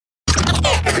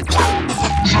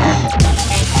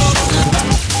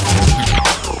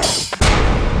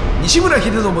西村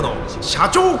秀信の社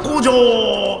長工場。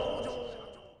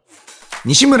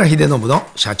西村秀信の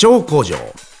社長工場。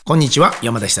こんにちは、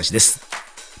山田久志です。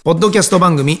ポッドキャスト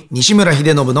番組西村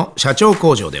秀信の社長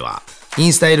工場では、イ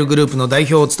ンスタイルグループの代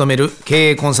表を務める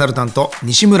経営コンサルタント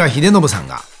西村秀信さん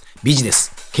がビジネ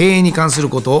ス経営に関する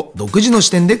ことを独自の視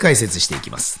点で解説してい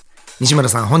きます。西村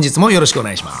さん、本日もよろしくお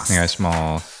願いします。お願いし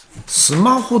ます。ス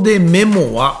マホでメ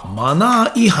モはマ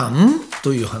ナー違反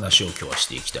という話を今日はし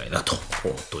ていきたいなと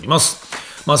思っております。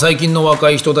最近の若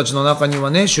い人たちの中に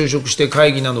はね、就職して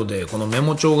会議などでこのメ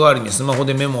モ帳代わりにスマホ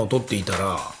でメモを取っていた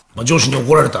ら、上司に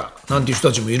怒られたなんていう人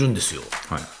たちもいるんですよ。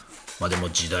はい。でも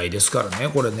時代ですからね、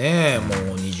これね、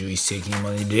もう21世紀にも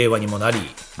令和にもなり、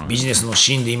ビジネスの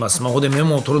シーンで今スマホでメ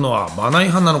モを取るのはマナー違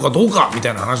反なのかどうかみ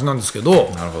たいな話なんですけど。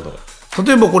なるほど。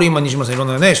例えばこれ今西村さんいろん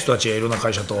なね人たちやいろんな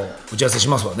会社と打ち合わせし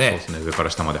ますわね。そうですね、上から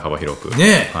下まで幅広く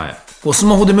ねえ、はい、こうス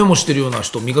マホでメモしてるような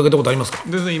人見かけたことありますか？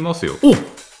全然いますよ。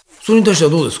それに対しては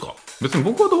どうですか？別に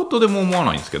僕はどうとでも思わ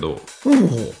ないんですけど、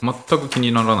全く気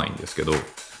にならないんですけど、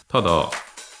ただ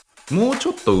もうちょ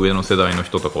っと上の世代の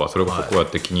人とかはそれこそこうやっ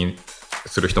て気に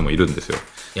する人もいるんですよ。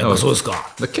やっぱそうですか。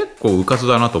結構うかつ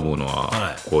だなと思うの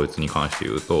は、こいつに関して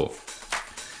言うと、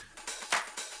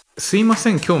すいま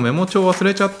せん今日メモ帳忘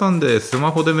れちゃったんでス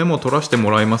マホでメモ取らせて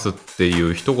もらいますってい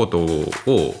う一言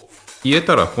を言え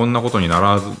たらこんなことにな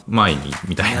らず前に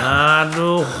みたいな。な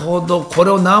るほど。これ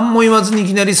を何も言わずにい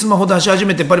きなりスマホ出し始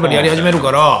めてバリバリやり始める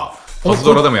から、パズ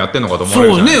ドラでもやってんのかと思われ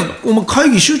るじゃないですか。そうね、お前会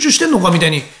議集中してんのかみた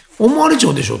いに思われちゃ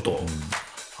うでしょと、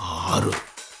ある。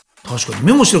確かに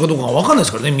メモしてるかどうかが分かんないで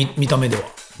すからね、見た目では。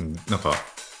なんか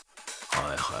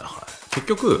結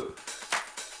局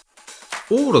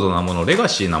オールドなもの、レガ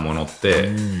シーなものって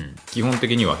基本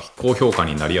的には高評価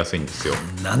になりやすいんですよ。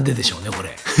なんででしょうねこれ。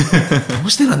どう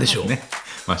してなんでしょうね。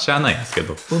しゃあないですけ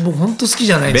ど、これ僕本当好き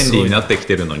じゃないです。便利になってき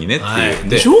てるのにねっていう、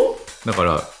でしょ。だか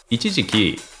ら一時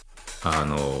期ア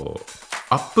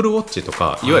ップルウォッチと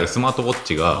か、いわゆるスマートウォッ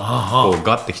チがこう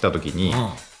ガッてきた時に、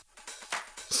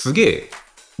すげえ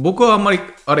僕はあんまり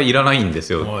あれいらないんで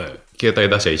すよ。携帯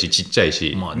出しゃいいしちっちゃい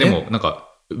し、でもなんか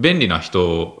便利な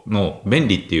人の便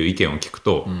利っていう意見を聞く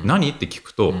と、何って聞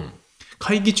くと、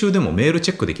会議中でもメール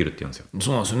チェックできるって言うんですよ。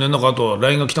そうなんですよね。なんかあと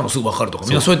LINE が来たのすぐ分かるとか、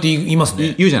みんなそうやって言います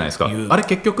ね。言うじゃないですか。あれ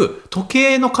結局時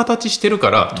計の形してるか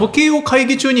ら、時計を会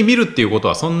議中に見るっていうこと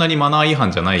はそんなにマナー違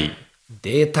反じゃない。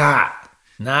データ。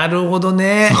なるほど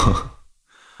ね。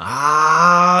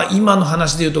今の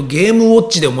話で言うとゲームウォッ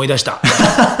チで思い出した。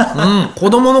子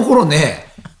供の頃ね、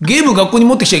ゲーム学校に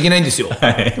持ってきちゃいけないんですよ。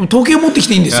でも時計持ってき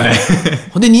ていいんですよ。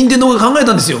ほんで任天堂が考え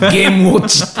たんですよ、ゲームウォッ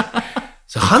チって。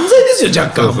犯罪ですよ、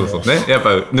若干。そうね。やっぱ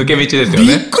抜け道ですよね。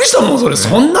びっくりしたもん、それ。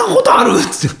そんなことあるっ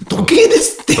て。時計で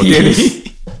すって。時計です。い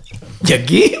や、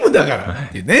ゲームだから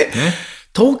っていうね。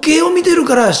時計を見てる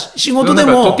から仕事で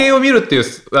も。時計を見るっていう、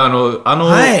仕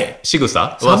草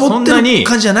はそんなに。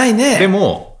感じじゃないね。で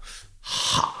も、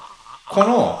こ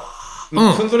の、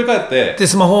ふんぞり返って、で、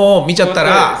スマホを見ちゃった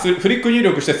ら。フリック入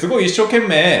力して、すごい一生懸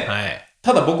命、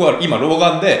ただ僕は今老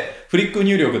眼で、フリック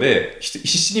入力で必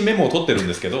死にメモを取ってるん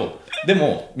ですけど、で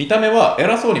も、見た目は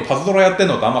偉そうにパズドラやってん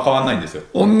のとあんま変わんないんですよ。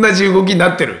同じ動きにな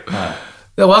ってる。だか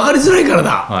ら分かりづらいから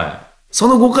だ。そ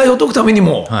の誤解を解くために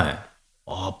も、ア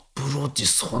ップルウォッチ、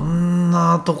そん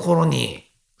なところに。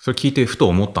それ聞いてふと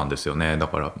思ったんですよね。だ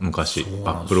から昔、ア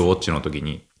ップルウォッチの時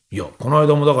に。いや、この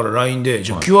間もだから LINE で、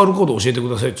じゃあ QR コード教えてく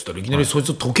ださいって言ったらいきなりそい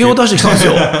つ時計を出してきたんです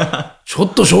よ。ちょ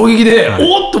っと衝撃で、お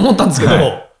ーっと思ったんですけど、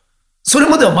それ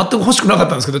までは全く欲しくなかっ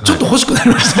たんですけど、ちょっと欲しくなり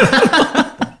ました。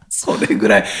それぐ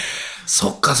らい。そ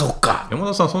っかそっか。山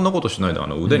田さんそんなことしないで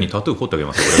腕にタトゥー彫ってあげ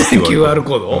ますよ、QR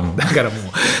コード、だからもう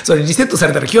それリセットさ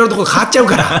れたら QR コード変わっちゃう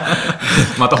から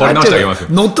また掘り直してあげますよ。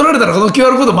乗っ取られたらこの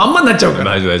QR コードまんまになっちゃうか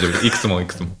ら。大丈夫いくつも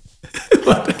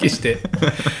また消して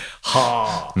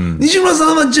西村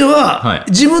さんはじゃあ、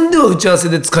自分では打ち合わせ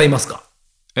で使いますか？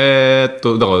だか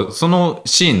らその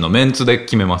シーンのメンツで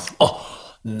決めます。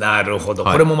なるほど、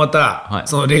これもまた、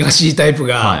そのレガシータイプ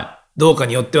が、どうか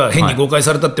によっては変に誤解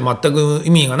されたって全く意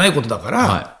味がないことだか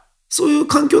ら、そういう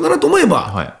環境だなと思え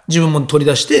ば、自分も取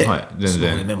り出して、全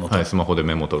然スマホで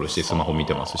メモ取るし、スマホ見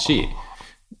てますし、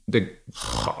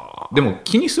でも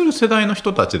気にする世代の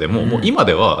人たちでも、もう今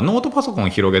ではノートパソコン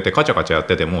広げてカチャカチャやっ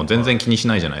てても全然気にし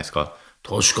ないじゃないですか。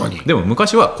確かに。でも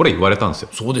昔はこれ言われたんですよ。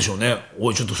そうでしょうね。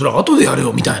おいちょっとそれ後でやれ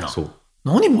よみたいな。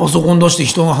何パソコン出して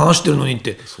人が話してるのにっ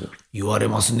て言われ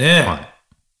ますね。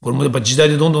これもやっぱり時代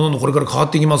でどんどんこれから変わっ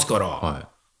ていきますから、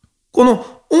この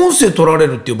音声取られ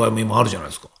るっていう場合も今あるじゃない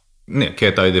ですか。ね、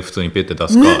携帯で普通にペッて出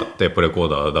すか、テープレコー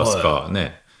ダー出すか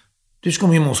ね。でしか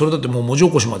も今それだってもう文字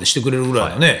起こしまでしてくれるぐらい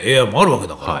のね、AI もあるわけ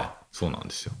だから、はい、そうなん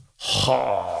ですよ。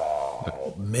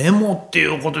メモってい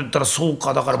うこと言ったらそう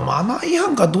か。だからマナー違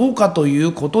反かどうかとい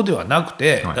うことではなく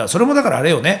て、だからそれもだからあ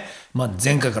れよね、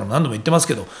前回からも何度も言ってます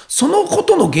けど、そのこ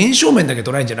との現象面だけ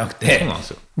捉えるんじゃなくて、そうなんで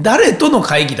すよ。誰との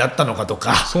会議だったのかと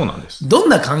か、そうなんです。どん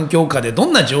な環境下でど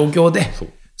んな状況で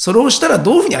それをしたら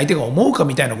どういうふうに相手が思うか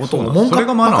みたいなことを思うか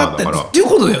分かってるっていう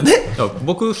ことだよね。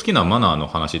僕好きなマナーの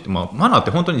話って、マナーって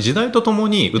本当に時代ととも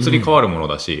に移り変わるもの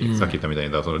だし、さっき言ったみたい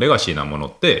にそのレガシーなもの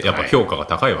ってやっぱ評価が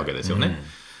高いわけですよね。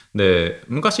で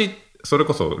昔それ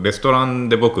こそレストラン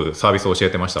で僕サービスを教え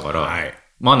てましたから、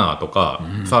マナーとか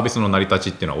サービスの成り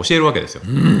立ちっていうのは教えるわけですよ。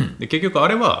で結局あ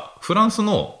れはフランス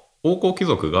の王侯貴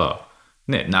族が、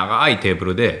ね、長いテーブ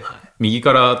ルで右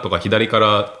からとか左か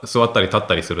ら座ったり立っ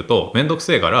たりするとめんどく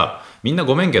せえから、みんな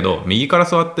ごめんけど右から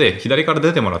座って左から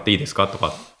出てもらっていいですかと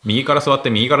か、右から座って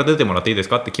右から出てもらっていいです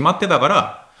かって決まってたか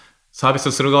ら、サービ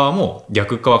スする側も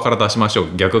逆側から出しましょう、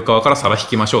逆側から皿引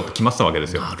きましょうって決まってたわけで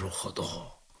すよ。なるほど。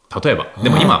例えばで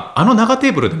も今あの長テ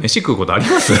ーブルで飯食うことあり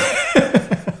ます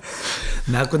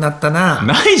なくなったな。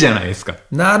ないじゃないですか。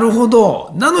なるほ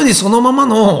ど。なのにそのまま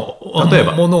の例え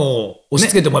ばものを押し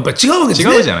付けてもやっぱり違うわけです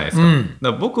ね。違うじゃないですか。だか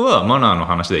ら僕はマナーの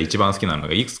話で一番好きなの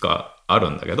がいくつかある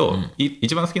んだけど、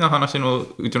一番好きな話の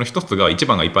うちの一つが一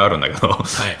番がいっぱいあるんだけど、フ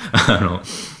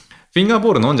ィンガーボ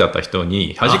ール飲んじゃった人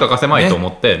に恥かかせまいと思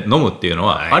って飲むっていうの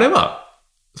は、あれは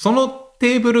その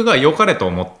テーブルが良かれと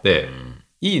思って、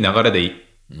いい流れで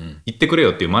言ってくれ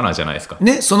よっていうマナーじゃないですか。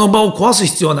ね、その場を壊す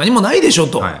必要は何もないでしょ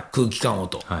と、空気感を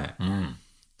と。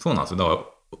そうなんですよ。だから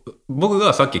僕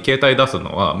がさっき携帯出す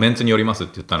のはメンツによりますっ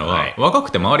て言ったのは、若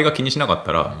くて周りが気にしなかっ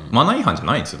たら、マナー違反じゃ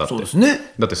ないんですよ。だって。そうです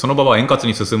ね。だってその場は円滑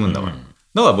に進むんだから。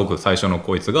だから僕最初の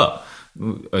こいつが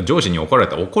上司に怒られ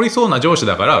た、怒りそうな上司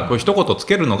だからこう一言つ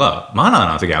けるのがマナー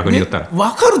なんですよ、逆に言ったら。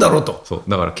わかるだろうと。そう。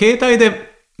だから携帯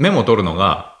でメモ取るの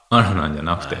がマナーなんじゃ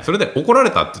なくて、それで怒ら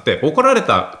れたって言って、怒られ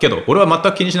たけど俺は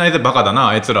全く気にしないでバカだな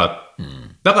あいつら、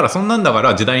だからそんなんだか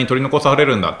ら時代に取り残され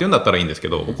るんだって言うんだったらいいんですけ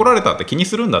ど、怒られたって気に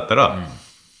するんだったら、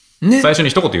最初に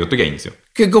一言言っときゃいいんですよ。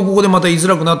結果ここでまた言いづ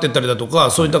らくなっていったりだとか、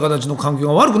そういった形の環境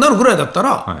が悪くなるぐらいだった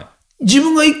ら、自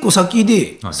分が一個先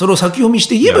でそれを先読みし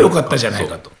て言えばよかったじゃない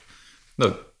かと。だ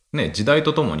からね、時代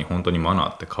とともに本当にマナ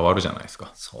ーって変わるじゃないです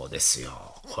か。そうですよ。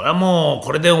これはもう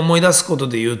これで思い出すこと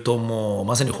で言うと、もう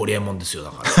まさにホリエモンですよ。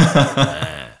だか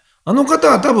ら、あの方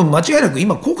は多分間違いなく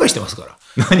今後悔してますか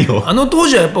ら。何を？あの当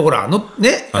時はやっぱほら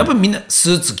やっぱりみんな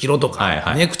スーツ着ろと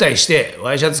か、ネクタイして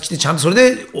ワイシャツ着てちゃんとそ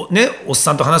れでおっ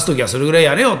さんと話すときはそれぐらい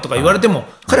やれよとか言われても、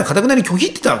彼は堅くなり拒否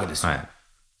ってたわけですよ。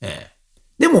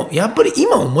でもやっぱり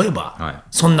今思えば、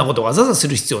そんなことわざわざす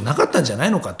る必要なかったんじゃな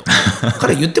いのかと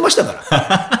彼言ってましたか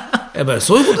らやっぱり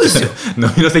そういうことですよ。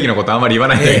飲みの席のことあんまり言わ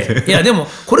ないで、いやでも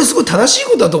これすごい正しい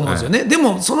ことだと思うんですよね。で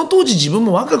もその当時自分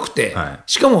も若くて、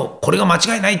しかもこれが間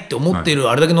違いないって思っている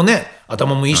あれだけのね、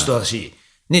頭もいい人だし、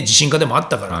自信家でもあっ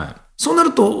たから、そうな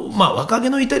ると若気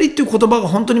の至りっていう言葉が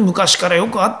本当に昔からよ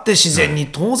くあって、自然に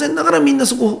当然ながらみんな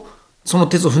その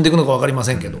鉄を踏んでいくのか分かりま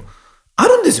せんけど、あ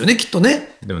るんですよねきっと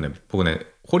ね。でもね、僕ね、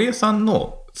堀江さんの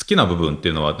好きな部分って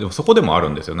いうのはでもそこでもある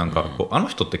んですよ。なんかあの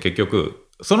人って結局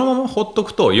そのままほっと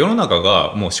くと世の中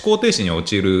がもう思考停止に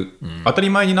陥る、当たり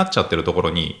前になっちゃってるところ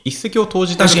に一石を投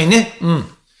じてる。確かにね、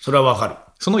それはわかる。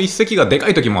その一石がでか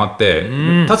い時もあって、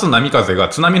立つ波風が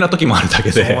津波な時もあるだ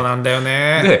けで。そうなんだよ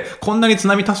ね。でこんなに津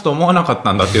波立つと思わなかっ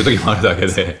たんだっていう時もあるだけ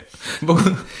で僕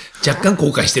若干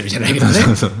後悔してるじゃないけどね。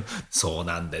そう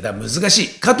なんだよ。だから難し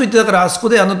いかといって、だからあそこ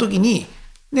であの時に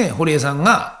ね、堀江さん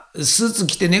がスーツ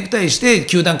着てネクタイして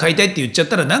球団買いたいって言っちゃっ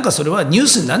たら、なんかそれはニュー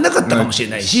スにならなかったかもしれ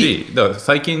ないし、だから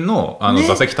最近の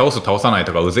座席倒す倒さない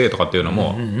とかうぜえとかっていうの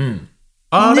も、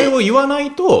あれを言わな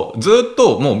いとずっ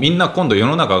ともうみんな今度世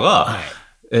の中が、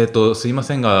すいま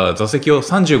せんが座席を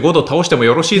35度倒しても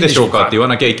よろしいでしょうかって言わ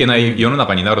なきゃいけない世の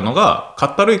中になるのがか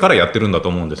ったるいからやってるんだと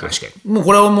思うんですよ。確かにもう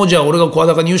これはもうじゃあ俺が声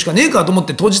高に言うしかねえかと思っ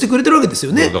て投じてくれてるわけです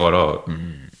よね。だか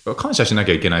ら、感謝しなき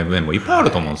ゃいけない面もいっぱいあ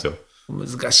ると思うんですよ。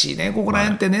難しいねここら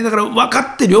辺ってね。だから分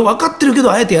かってるけ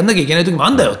どあえてやんなきゃいけない時もあ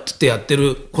るんだよって言ってやって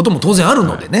ることも当然ある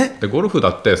のでね。でゴルフだ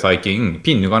って最近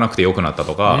ピン抜かなくてよくなった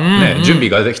とか、準備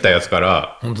ができたやつか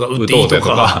ら打っていいと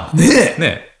か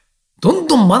ね、どん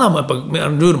どんマナーもやっぱル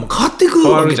ールも変わっていくわけで。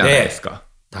変わるじゃないですか。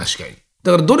確かに。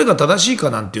だからどれが正しいか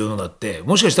なんていうのだって、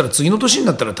もしかしたら次の年に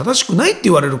なったら正しくないって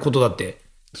言われることだって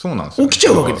そうなんですよ、起きち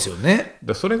ゃうわけですよね。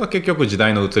それが結局時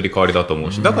代の移り変わりだと思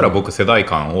うし、だから僕世代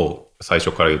間を最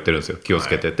初から言ってるんですよ。気をつ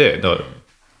けてて、だから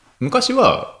昔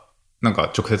はなん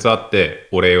か直接会って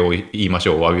お礼を言いまし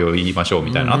ょう、お詫びを言いましょう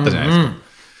みたいなのあったじゃないですか。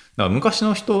から昔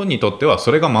の人にとっては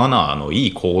それがマナーのい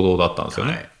い行動だったんですよ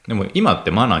ね、はい、でも今っ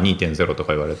てマナー 2.0 と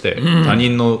か言われて、他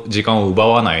人の時間を奪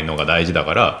わないのが大事だ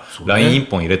から、LINE1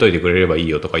 本入れといてくれればいい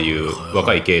よとかいう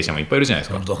若い経営者もいっぱいいるじゃないで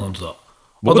すか。本当だ。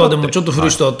あとはでもちょっと古い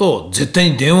人だと、絶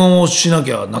対に電話をしな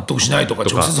きゃ納得しないとか、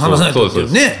直接話さないとってい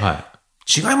うね、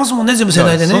違いますもんね、全部世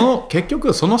代でね。結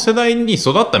局その世代に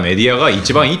育ったメディアが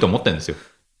一番いいと思ってるんですよ。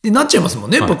でなっちゃいますも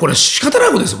んね。やっぱこれ仕方ない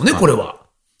ことですもんね、これは。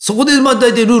そこで大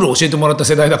体ルールを教えてもらった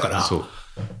世代だから、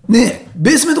ね、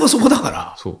ベースメントがそこだか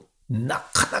ら、な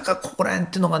かなかここら辺っ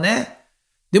ていうのがね。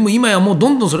でも今やもうど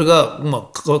んどんそれが、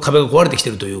壁が壊れてきて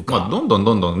るというか、どんど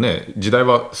んね、時代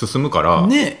は進むから、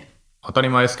ね、当たり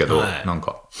前ですけど、なん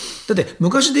かだって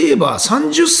昔で言えば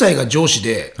30歳が上司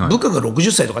で部下が60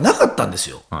歳とかなかったんです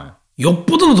よ、よっ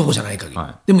ぽどのとこじゃない限り、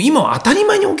でも今は当たり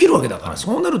前に起きるわけだから、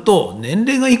そうなると年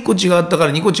齢が1個違ったか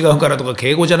ら2個違うからとか、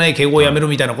敬語じゃない敬語をやめる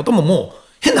みたいなことももう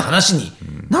変な話に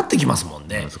なってきますもん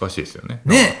ね、難しいですよね。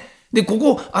でこ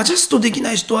こアジャストでき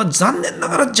ない人は残念な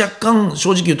がら若干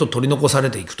正直言うと取り残され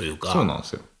ていくというか。そうなんで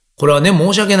すよ。これはね、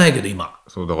申し訳ないけど今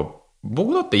そうだから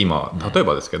僕だって今例え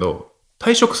ばですけど、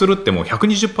退職するってもう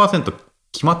 120%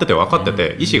 決まってて分かって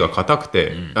て、意思が固く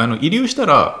て、慰留した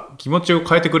ら気持ちを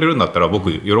変えてくれるんだったら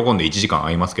僕喜んで1時間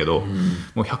会いますけど、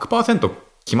もう 100%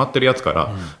 決まってるやつか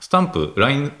ら、スタンプ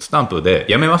LINE スタンプで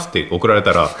やめますって送られ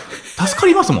たら助か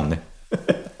りますもんね。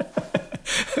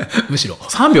むしろ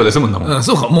3秒で済むんだもん、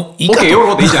そうか、もういいかと OK よ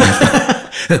ろでいいじゃないです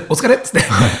か。お疲れっつって、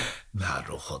な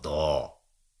るほど。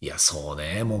いやそう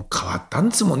ね、もう変わったん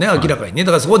ですもんね、明らかにね。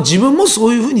だからそこは自分もそ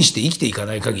ういうふうにして生きていか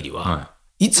ない限りは、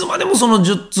いつまでもず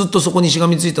っとそこにしが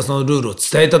みついたそのルールを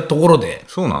伝えたところで、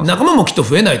仲間もきっと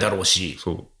増えないだろうし、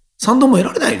賛同も得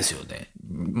られないですよね。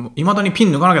いまだにピ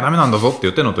ン抜かなきゃダメなんだぞって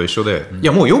言ってるのと一緒で、い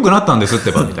やもう良くなったんですっ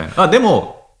てばみたいな。で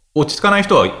も落ち着かない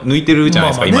人は抜いてるじゃな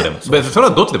いですか、今でも。別にそれ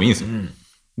はどっちでもいいんですよ。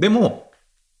でも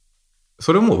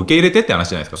それも受け入れてって話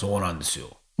じゃないですか。そうなんですよ。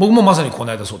僕もまさにこ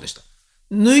の間そうでした。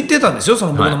抜いてたんですよ、そ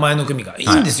の僕の前の組が。いい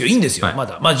んですよ、いいんですよ、ま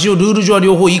だ。一応ルール上は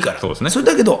両方いいから。それ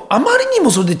だけど、あまりに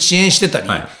もそれで遅延してたり、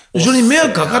後ろに迷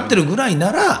惑かかってるぐらい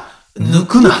なら、抜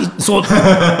くな。そうじ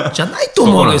ゃないと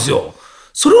思うんですよ。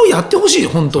それをやってほしい、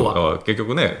本当は。結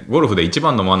局ね、ゴルフで一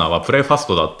番のマナーはプレーファス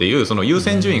トだっていう、その優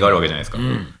先順位があるわけじゃないですか。だ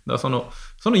からそ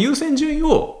の優先順位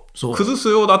を崩す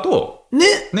ようだと、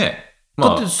ね。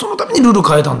だってそのためにルール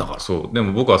変えたんだから。そう。で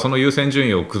も僕はその優先順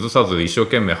位を崩さず一生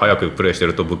懸命早くプレーして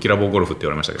るとぶっきらぼうゴルフって言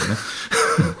われましたけどね。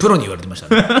プロに言われてました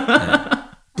ね。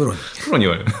プロに言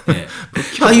われる。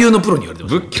俳優のプロに言われてま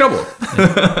した。ぶっきらぼう。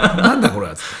なんだこれ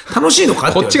は。楽しいのか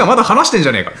って。こっちがまだ話してんじ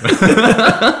ゃねえか。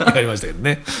言われましたけど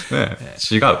ね。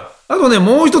違う。あとね、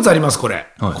もう一つあります、これ。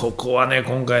ここはね、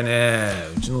今回ね、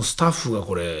うちのスタッフが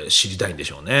これ知りたいんで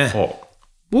しょうね。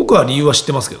僕は理由は知っ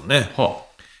てますけどね。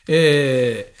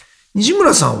西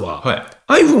村さんは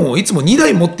iPhone をいつも2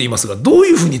台持っていますが、どう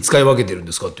いうふうに使い分けてるん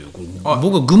ですかっていう、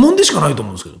僕は愚問でしかないと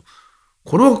思うんですけど、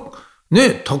これは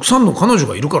ね、たくさんの彼女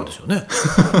がいるからですよね。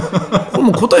これ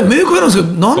も答え明快なんですけど、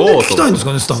なんで聞きたいんです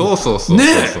かね、スタッフ。そうね、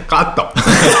カット。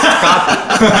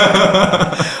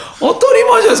当たり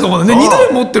前じゃないですか、まだね、2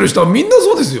台持ってる人はみんな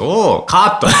そうですよ。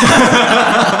カット。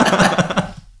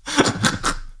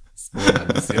そうなん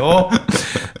ですよ。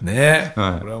ね、こ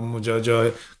れはもうじゃあ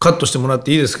カットしてもらっ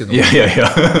ていいですけど、いや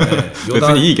別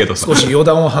にいいけどさ、少し余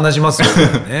談を話しますよ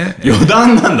ね。余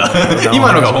談なんだ。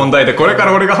今のが本題で、これか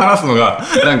ら俺が話すのが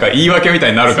なんか言い訳みた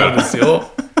いになるから。そうですよ。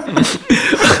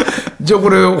じゃあ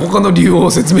これ他の理由を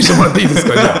説明してもらっていいです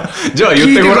か。じゃあ言っ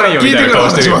てごらんよみたいな顔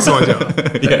してる。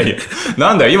いや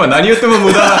なんだよ、今何言っても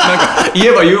無駄な、なんか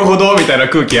言えば言うほどみたいな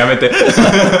空気やめて。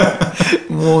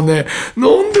もうね、な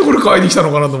んでこれ書いてきた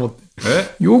のかなと思って。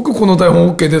よくこの台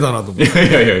本 OK 出たなと思って。い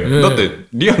や、だって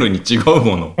リアルに違う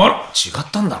もの。あら、違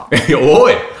ったんだ。お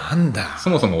い、なんだ。そ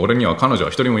もそも俺には彼女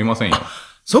は一人もいませんよ。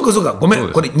そうか、ごめん、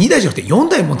これ2台じゃなくて4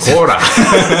台持ってる。ほら。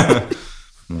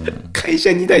会社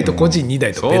2台と個人2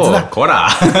台と別だ。ほら。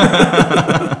さ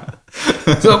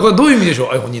あ、これどういう意味でしょう、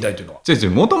iPhone2 台というのは。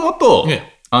もともと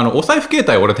お財布携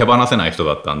帯俺手放せない人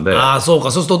だったんで。そう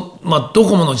か。そうすると、ド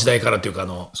コモの時代からというか、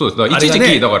そうです。だから一時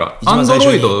期、だから、アンド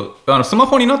ロイド、スマ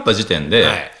ホになった時点で、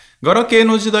ガラケー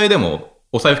の時代でも、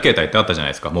お財布携帯ってあったじゃな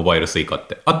いですか、モバイルスイカっ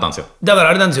て。あったんですよ。だから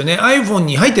あれなんですよね、iPhone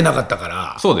に入ってなかったか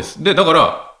ら。そうです。で、だか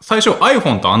ら、最初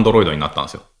iPhone と Android になったんで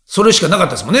すよ。それしかなかっ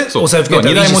たですもんね、お財布携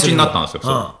帯。2台持ちになったんです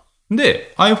よ。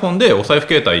で、iPhone でお財布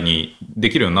携帯にで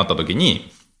きるようになった時に、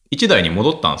1台に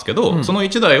戻ったんですけど、その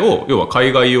1台を要は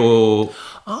海外用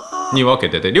に分け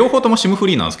てて、両方とも SIM フ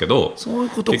リーなんですけど、そういう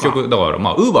ことか。結局だから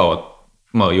Uber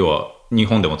は要は日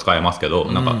本でも使えますけど、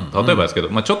なんか例えばですけ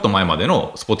ど、ちょっと前まで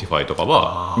の Spotify とか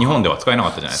は日本では使えなか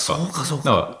ったじゃないですか。そうか。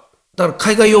だからだから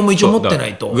海外用も一応持ってな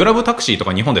いと。グラブタクシーと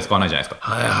か日本で使わないじゃないですか。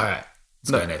はいはい。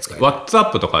使えない使えない。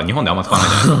WhatsApp とか日本であんま使わない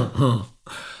じゃないですか。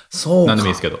そうか。なんでも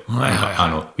いいですけど。はいはい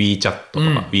はい。WeChat とか、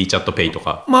WeChat Pay と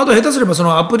か。まあ、あと下手すればそ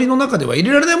のアプリの中では入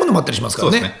れられないものもあったりしますか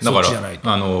らね。そうですね。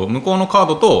だから向こうのカー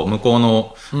ドと向こう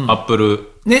の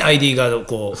Apple、ね、ID が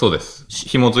こう。そうです。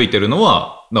紐づいてるの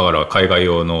は、だから海外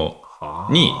用の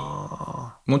に、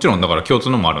もちろんだから共通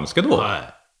のもあるんですけど、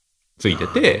ついて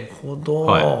て。なるほ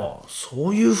ど。そ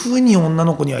ういうふうに女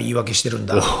の子には言い訳してるん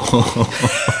だ。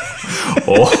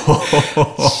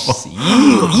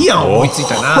いいやん、思いつい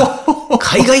たな。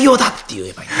海外用だって言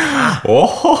えばいいんだな。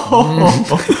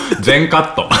全カ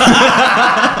ット。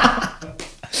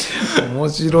面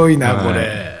白いな、こ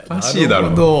れ。おかしいだろ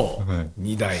う。なるほど。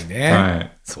2台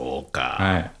ね。そう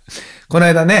か。この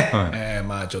間ね、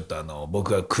まあちょっと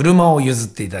僕が車を譲っ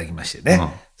ていただきましてね。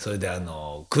それで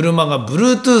車が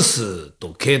Bluetooth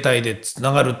と携帯でつ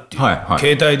ながるっていう、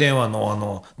携帯電話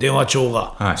の電話帳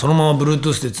がそのまま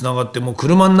Bluetooth でつながって、もう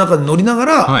車の中で乗りなが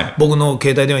ら僕の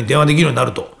携帯電話に電話できるようにな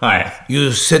るとい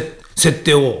う設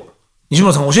定を西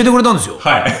村さんが教えてくれたんですよ。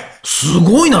す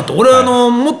ごいなと。俺は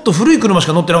もっと古い車し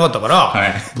か乗ってなかったから、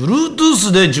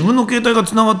Bluetooth で自分の携帯が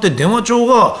つながって電話帳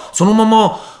がそのま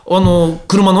ま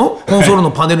車のコンソール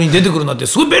のパネルに出てくるなんて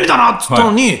すごい便利だなっつった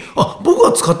のに、僕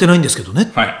は使ってないんですけどねっ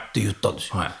て言ったんです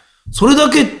よ。それだ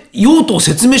け用途を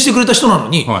説明してくれた人なの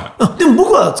に、でも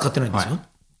僕は使ってないんですよって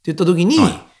言った時に、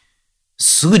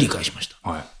すぐ理解しました。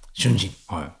瞬時に。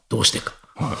どうしてか。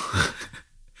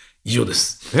以上で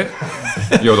す。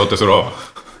いやだってそれは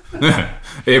ね、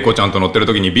A 子ちゃんと乗ってる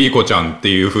時に B 子ちゃんって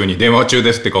いう風に電話中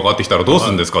ですってかかってきたらどうす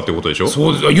るんですかってことでしょ。そ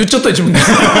うです。言っちゃったよ自分で。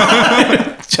言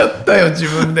っちゃったよ自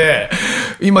分で。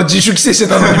今自主規制して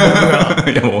たのに僕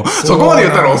が。いやもうそこまで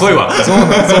言ったら遅いわ。そうなん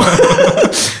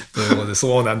です。ということで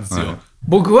そうなんですよ。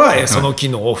僕はその機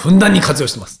能をふんだんに活用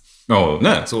してます。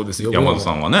ね、そうですよ。山田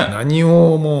さんはね、何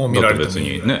をもう見られても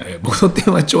いいね。僕の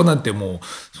電話帳なんてもう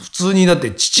普通にだっ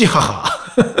て父母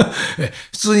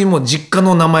普通にもう実家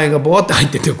の名前がボワって入っ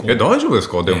てて大丈夫です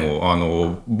か。で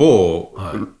も某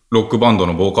ロックバンド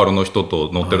のボーカルの人と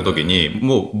乗ってる時に、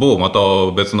もう某また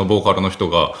別のボーカルの人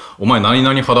がお前何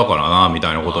々派だからなみ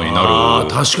たいなことになる。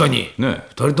確かにね、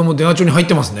2人とも電話帳に入っ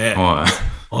てますね。で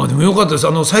もよかったです。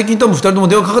最近多分2人とも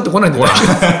電話かかってこないんで大丈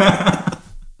夫です。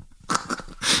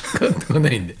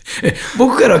ないんで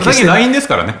僕からは決してない。LINE です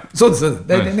からね。そうですそうです。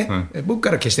大体ね、僕か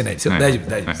らは決してないですよ。大丈夫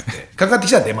大丈夫です。かかってき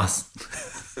たら出ます。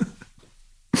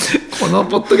この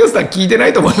ポッドキャストは聞いてな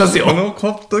いと思いますよ。このポ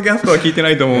ッドキャストは聞いてな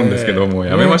いと思うんですけど、もう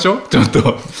やめましょう。ちょっと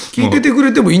聞いててく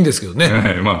れてもいいんですけどね。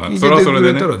まあ聞いててく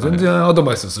れたら全然アド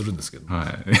バイスするんですけど。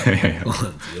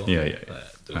いやいや。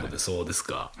ということでそうです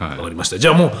か。わかりました。じ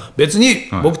ゃあもう別に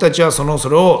僕たちはそ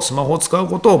れをスマホを使う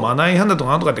ことをマナー違反だと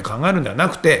かなんとかって考えるんではな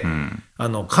くて、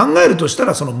考えるとした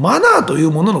らそのマナーとい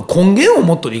うものの根源を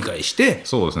もっと理解して、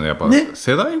そうですね。やっぱ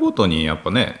世代ごとにやっ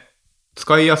ぱね、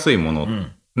使いやすいもの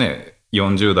ね、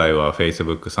40代は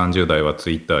Facebook、30代は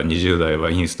Twitter、20代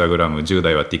は Instagram、10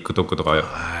代は TikTok とか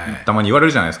たまに言われ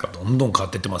るじゃないですか。どんどん変わ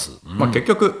ってってます。結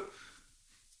局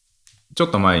ちょっ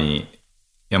と前に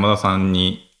山田さん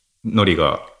にノリ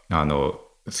が好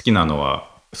きな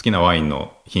ワイン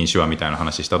の品種はみたいな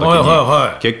話した時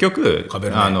に、結局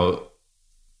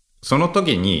その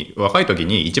時に若い時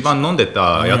に一番飲んで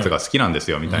たやつが好きなんで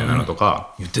すよみたいなのと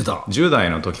か、言ってた。10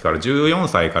代の時から14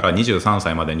歳から23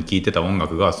歳までに聴いてた音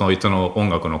楽がそいつの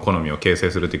音楽の好みを形成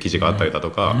するって記事があったりだ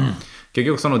とか、結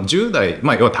局その10代、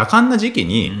要は多感な時期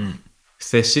に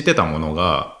接してたもの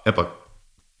がやっぱ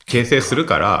形成する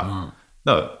から、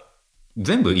だから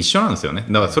全部一緒なんですよね。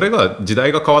だからそれが時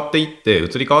代が変わっていって移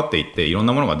り変わっていっていろん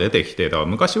なものが出てきて、だから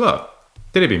昔は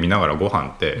テレビ見ながらご飯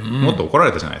ってもっと怒ら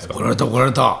れたじゃないですか。怒ら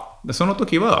れた。でその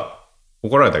時は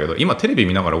怒られたけど、今テレビ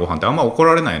見ながらご飯ってあんま怒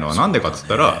られないのはなんでかっつっ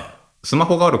たら、スマ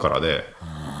ホがあるからで。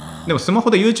でもスマ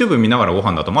ホで YouTube 見ながらご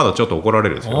飯だとまだちょっと怒られ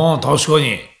るんですよ。確か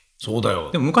にそうだ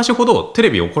よ。でも昔ほどテ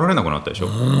レビ怒られなくなったでしょ。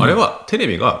あれはテレ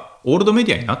ビがオールドメ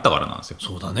ディアになったからなんですよ。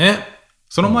そうだね。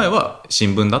その前は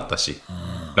新聞だったし、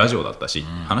ラジオだったし、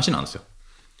話なんですよ。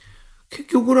結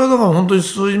局これはだから本当に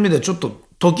そういう意味ではちょっと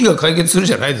時が解決する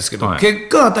じゃないですけど、結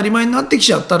果当たり前になってき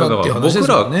ちゃったらっていう話です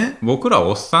よね。僕ら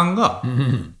おっさんが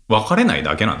別れない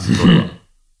だけなんですよ、それは。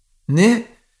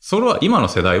ね。それは今の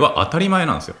世代は当たり前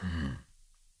なんですよ。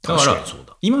だから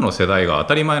今の世代が当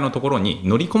たり前のところに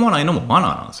乗り込まないのもマ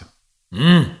ナーなんですよ。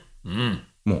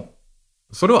もう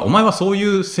それはお前はそう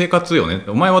いう生活よね、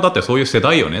お前はだってそういう世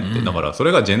代よねって、だからそ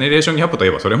れがジェネレーションギャップとい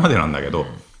えばそれまでなんだけど、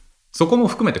そこも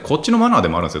含めてこっちのマナーで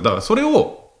もあるんですよ。だからそれ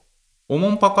をおも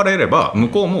んぱかれれば向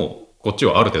こうもこっち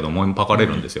はある程度おもんぱかれ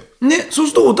るんですよ。ね、そう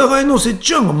するとお互いの折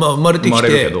衷案が生まれてきて、生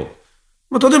まれるけど、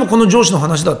例えばこの上司の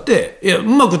話だって、いや、う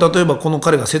まく例えばこの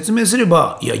彼が説明すれ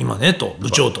ば、いや、今ね、と、部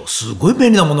長と、すごい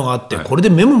便利なものがあって、これで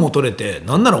メモも取れて、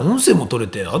なんなら音声も取れ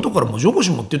て、後から文字起こ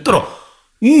しもって言ったら、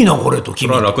いいな、これと、君。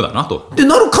それは楽だなと。って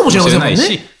なるかもしれませんもんね。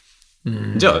し、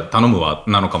じゃあ頼むわ、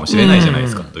なのかもしれないじゃないで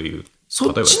すか、という。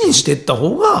そっちにしていった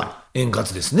方が円滑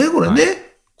ですね、これ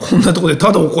ね。こんなところで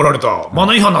ただ怒られた、マ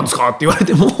ナー違反なんですかって言われ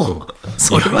ても、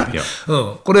それは、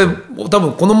これ、多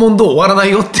分この問答終わらな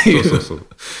いよっていう。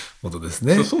ことです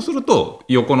ね。そうすると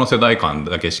横の世代間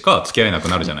だけしか付き合えなく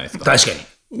なるじゃないですか。確か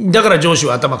に。だから上司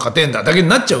は頭勝てんだだけに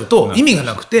なっちゃうと意味が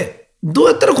なくて、どう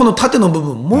やったらこの縦の部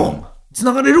分もつ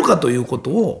ながれるかというこ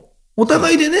とをお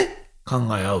互いでね、考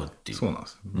え合うっていう。そうなんで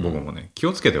す。僕もね、気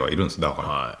をつけてはいるんです。だか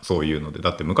ら、そういうので。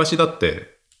だって昔だっ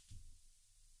て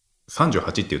38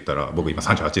って言ったら、僕今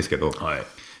38ですけど、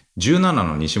17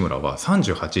の西村は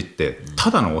38ってた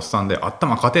だのおっさんで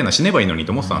頭固えな死ねばいいのに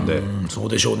と思ってたんで、そう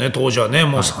でしょうね。当時はね、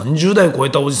もう30代超え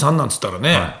たおじさんなんつったら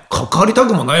ね、関わりた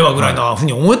くもないわぐらいなふう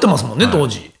に思ってますもんね、当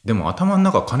時。でも頭の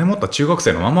中金持った中学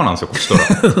生のまんまなんですよ、こっちとら。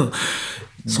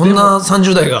そんな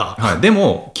30代が。で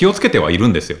も気をつけてはいる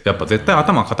んですよ。やっぱ絶対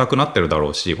頭固くなってるだろ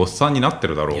うし、おっさんになって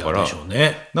るだろうから。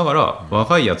だから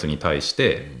若いやつに対し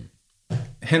て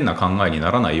変な考えにな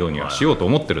らないようにはしようと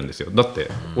思ってるんですよ。だって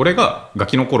俺がガ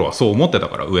キの頃はそう思ってた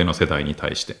から、上の世代に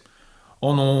対して。ち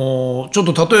ょっ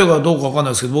と例えがどうか分かんな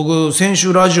いですけど、僕先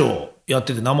週ラジオやっ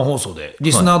てて生放送で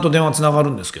リスナーと電話つながる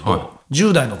んですけど、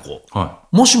10代の子、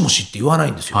もしもしって言わな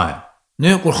いんですよ。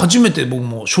ね、これ初めて僕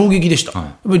も衝撃でした。やっ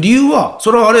ぱり理由は、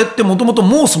それはあれってもともと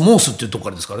モースっていうところか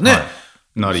らですからね。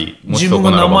もしそ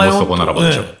こならば、もしそこならば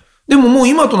でしょ。でももう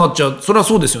今となっちゃう、それは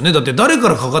そうですよね。だって誰か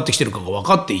らかかってきてるかが分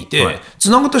かっていて、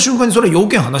つながった瞬間にそれは要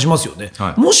件話しますよね。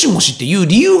もしもしっていう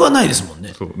理由がないですもん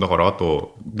ね。そうだからあ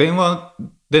と電話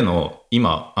での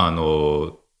今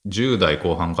10代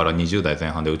後半から20代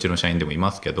前半でうちの社員でもい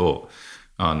ますけど、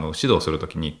指導すると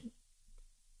きに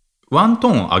ワント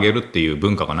ーン上げるっていう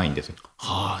文化がないんですよ。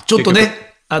ちょっとね、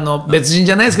別人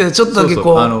じゃないですけど、ちょっとだけ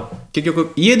こう。結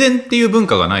局、家電っていう文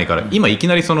化がないから、今いき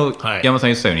なり山さん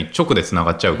言ってたように直で繋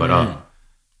がっちゃうから、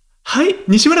はい、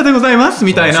西村でございます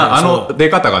みたいな、出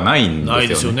方がないんですよね。ない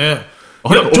ですよね。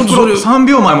あれ、ちょっとそれ3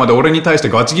秒前まで俺に対して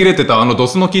ガチ切れてた、ド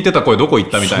スの聞いてた声どこ行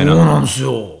ったみたいな。そうなんです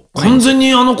よ。完全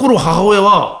に頃母親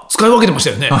は使い分けてました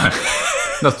よね。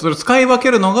だそれ使い分け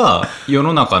るのが世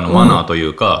の中のマナーとい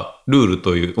うか、ルール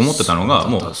という思ってたのが、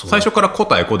もう最初から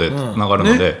答え子でつながる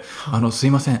ので、す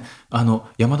いません、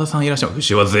山田さんいらっしゃる。う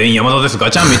ちは全員山田です、ガ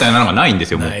チャンみたいなのがないんで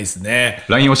すよ。もうないですね。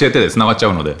LINE 教えてでつながっちゃ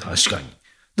うので。確かに。だか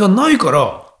らないか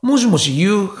ら、もしもし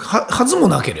言うはずも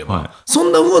なければ、そ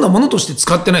んな風なものとして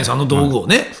使ってないです、道具を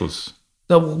ね。そうです。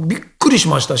だからびっくりし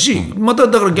ましたし、また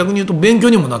だから逆に言うと勉強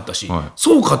にもなったし、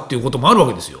そうかっていうこともあるわ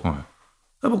けですよ。やっ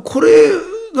ぱこれ、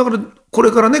だからこ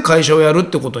れからね、会社をやるっ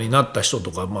てことになった人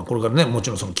とか、これからね、もち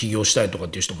ろん起業したいとかっ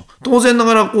ていう人も、当然な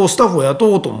がらスタッフを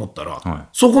雇おうと思ったら、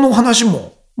そこの話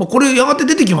も、これやがて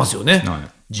出てきますよね。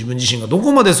自分自身がど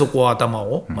こまでそこは頭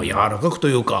を、柔らかくと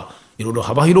いうか、いろいろ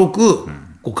幅広く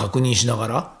確認しなが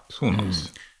ら、そうなんで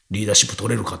す。リーダーシップ取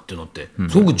れるかっていうのって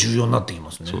すごく重要になってきま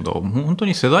すね。そうだ、もう本当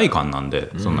に世代間なんで、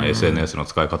そんな SNS の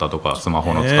使い方とかスマ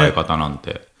ホの使い方なん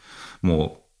て、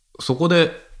もうそこ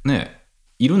でね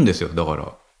いるんですよ。だか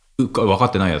ら分か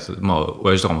ってないやつ、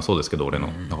親父とかもそうですけど、俺の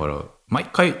だから毎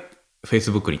回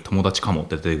Facebook に友達かもっ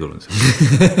て出てくるんですよ。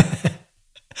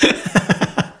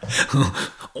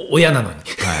親なのに、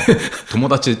友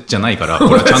達じゃないから、こ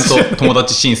れはちゃんと友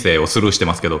達申請をスルーして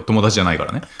ますけど、友達じゃないか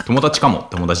らね。友達かも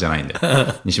友達じゃないんで。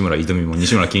西村泉も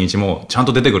西村金一もちゃん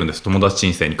と出てくるんです。友達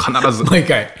申請に必ず。毎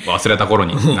回忘れた頃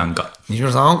になんか西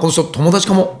村さんこの人友達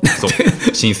かも。そう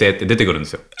申請って出てくるんで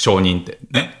すよ。承認って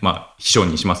ね。非承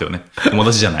認しますよね。友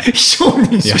達じゃない。非承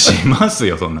認します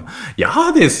よ、そんな。嫌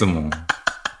ですもん。不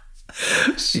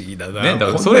思議だな。だか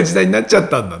らこんな時代になっちゃっ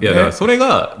たんだね。いやだからそれ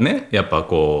がね、やっぱ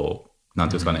なん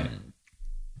ていうんですかね、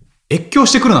越境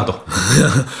してくるなと。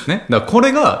ね。だからこ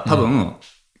れが多分、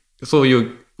そうい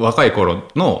う若い頃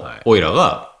のオイラ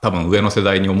が多分上の世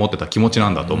代に思ってた気持ちな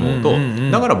んだと思うと、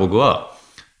だから僕は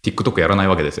TikTok やらない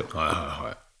わけですよ。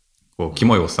キ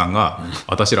モいおっさんが、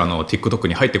私らの TikTok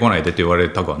に入ってこないでって言われ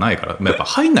たくはないから、やっぱ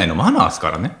入んないのマナーですか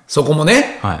らね。そこも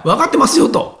ね、分かってますよ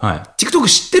と。TikTok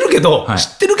知ってるけど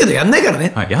やんないから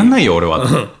ね。やんないよ俺は。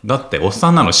だっておっ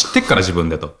さんなの知ってっから自分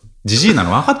でと。じじいな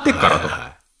の分かってっからと。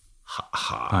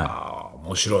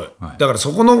面白い。だから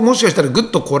そこのもしかしたらぐっ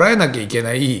とこらえなきゃいけ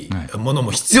ないもの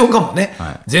も必要かもね。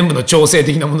全部の調整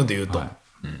的なもので言うと。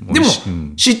でも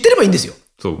知ってればいいんですよ。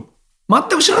そう。全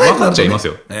く知らないから分かっちゃいます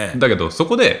よ。だけどそ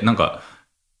こで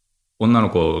女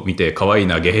の子を見て可愛い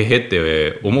なゲヘヘっ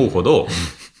て思うほど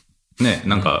ね、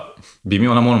なんか微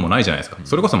妙なものもないじゃないですか。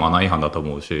それこそマナー違反だと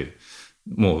思うし、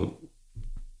もう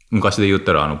昔で言っ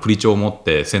たらプリチョを持っ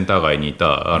てセンター街にい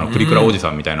たプリクラおじ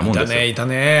さんみたいなもんですよ。いた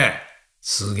ね。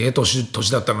すげえ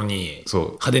年だったのに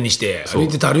派手にして歩い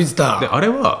てた。であれ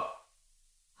は、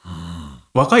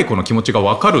若い子の気持ちが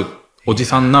分かるおじ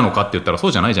さんなのかって言ったらそ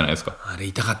うじゃないじゃないですか。あれ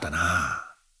痛かったな。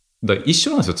だから一緒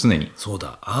なんですよ、常に。そう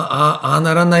だ。あ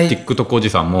ならない。TikTok お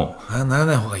じさんも。なら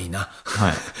ない方がいいな。は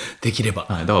い。できれば。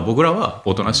はい。だから僕らは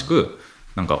おとなしく、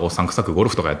なんかおっさんくさくゴ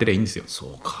ルフとかやってりゃいいんですよ。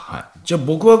そうか。はい。じゃあ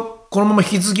僕はこのまま引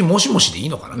き続きもしもしでいい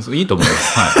のかな。いいと思いま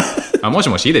す。はい。もし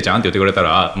もしいいでちゃんって言ってくれた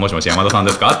ら、もしもし山田さん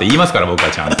ですかって言いますから、僕は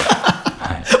ちゃんと。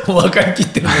はい。もう分かりき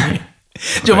ってるのに。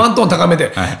じゃあワントーン高め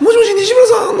て、はい、もしもし西村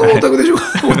さんのお宅でしょうか。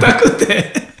オタクっ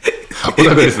て。オ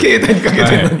タクです。携帯にかけ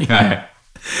てるのに。はい。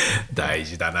大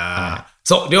事だな、はい、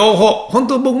そう両方本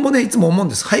当僕もねいつも思うん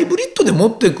です。ハイブリッドで持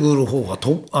ってくる方が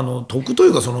得とい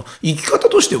うかその生き方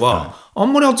としては、あ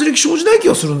んまり圧力生じない気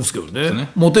がするんですけど ね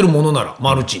持てるものなら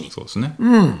マルチに、そうですね、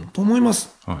と思いま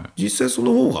す、はい、実際そ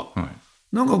の方が、は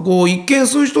い、なんかこう一見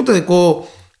そういう人ってこ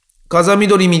う風見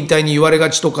鶏みたいに言われが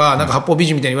ちとか、なんか八方美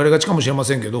人みたいに言われがちかもしれま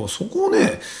せんけど、そこを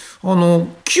ね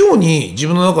器用に自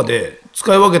分の中で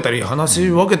使い分けたり話し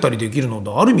分けたりできるので、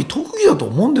ある意味特技だと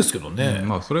思うんですけどね、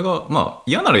まあそれが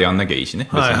嫌ならやんなきゃいいしね、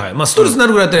はいはい、まあストレスにな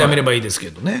るぐらいだったらやめればいいですけ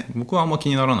どね、僕はあんま気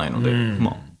にならないので、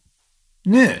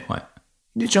ねえ、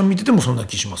でちゃん見ててもそんな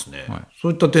気しますね、そ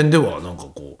ういった点ではなんか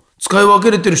こう使い分け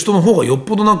れてる人の方がよっ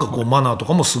ぽどなんかこうマナーと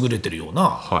かも優れてるよう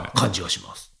な感じがし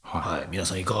ます、はい皆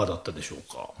さんいかがだったでしょう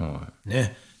か、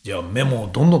ね、じゃあメモを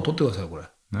どんどん取ってくださいこれ、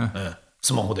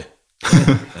スマホで、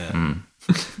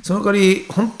その代わり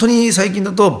本当に最近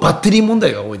だとバッテリー問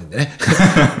題が多いんでね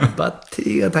バッテ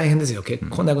リーが大変ですよ、結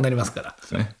構なくなりますから、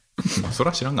それ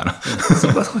は知らんがな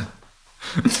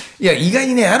いや意外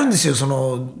にねあるんですよ、そ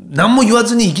の何も言わ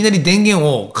ずにいきなり電源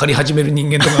を借り始める人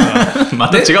間とかがま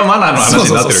た違うマナーの話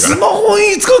になってるから、スマホ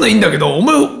に使うのはいいんだけど、お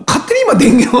前勝手に今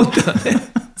電源をってね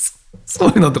そう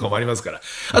いうのとかもありますから。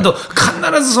あと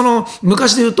必ずその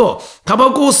昔で言うとタ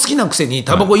バコを好きなくせに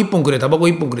タバコ1本くれタバコ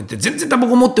1本くれって全然タバ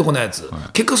コ持ってこないやつ、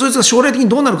結果そいつが将来的に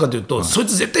どうなるかというと、そい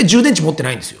つ絶対充電池持って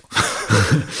ないんですよ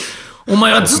お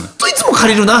前はずっといつも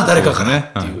借りるな誰かから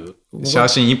っていう、写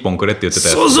真1本くれって言ってた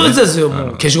やつ、そういうやつですよ、も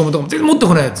う消しゴムとかも全然持って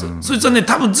こないやつ、そいつはね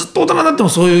多分ずっと大人になっても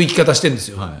そういう生き方してるんです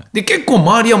よ、で結構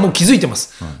周りはもう気づいてま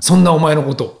す、そんなお前の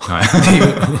ことを、ってい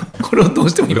うこれをどう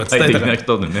しても今伝えたかっ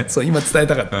た、そう今伝え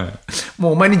たかった、も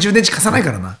うお前に充電池貸さない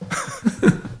からな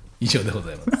以上でご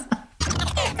ざいま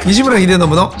す西村秀信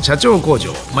の社長工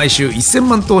場、毎週1000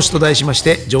万投資と題しまし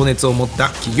て情熱を持った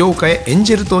起業家へエン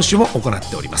ジェル投資を行っ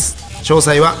ております。詳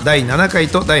細は第7回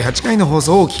と第8回の放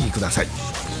送をお聞きください。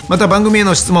また番組へ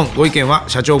の質問ご意見は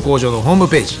社長工場のホーム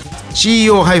ページ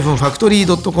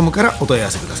CEO-factory.com からお問い合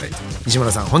わせください。西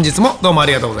村さん本日もどうもあ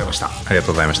りがとうございました。ありが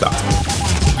とうございました。